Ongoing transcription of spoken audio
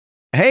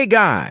Hey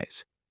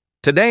guys!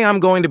 Today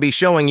I'm going to be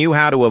showing you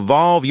how to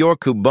evolve your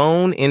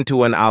Cubone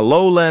into an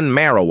Alolan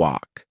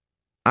marowak.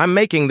 I'm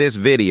making this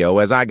video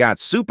as I got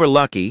super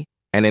lucky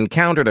and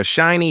encountered a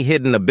shiny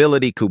hidden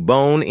ability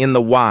Cubone in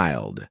the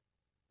wild.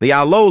 The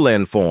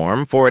Alolan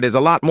form, for it is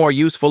a lot more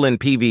useful in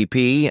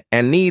PvP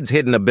and needs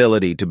hidden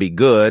ability to be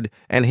good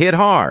and hit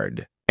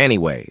hard.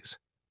 Anyways,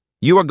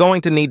 you are going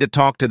to need to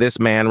talk to this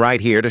man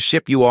right here to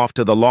ship you off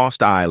to the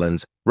Lost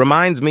Islands.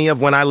 Reminds me of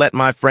when I let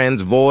my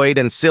friends Void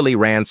and Silly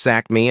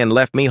ransack me and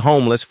left me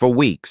homeless for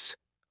weeks,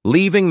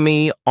 leaving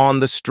me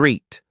on the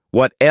street.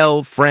 What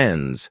L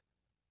friends?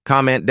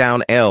 Comment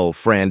down L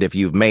friend if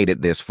you've made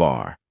it this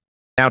far.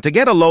 Now, to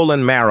get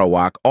Alolan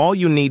marowak, all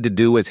you need to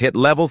do is hit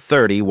level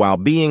 30 while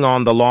being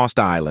on the Lost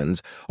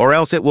Islands, or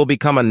else it will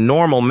become a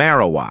normal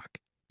marowak.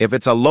 If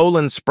it's a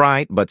Alolan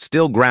sprite but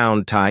still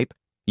ground type,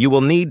 you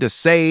will need to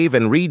save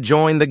and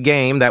rejoin the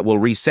game. That will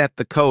reset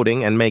the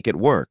coding and make it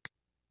work.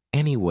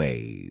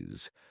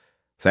 Anyways,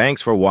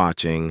 thanks for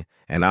watching,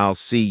 and I'll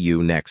see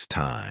you next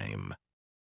time.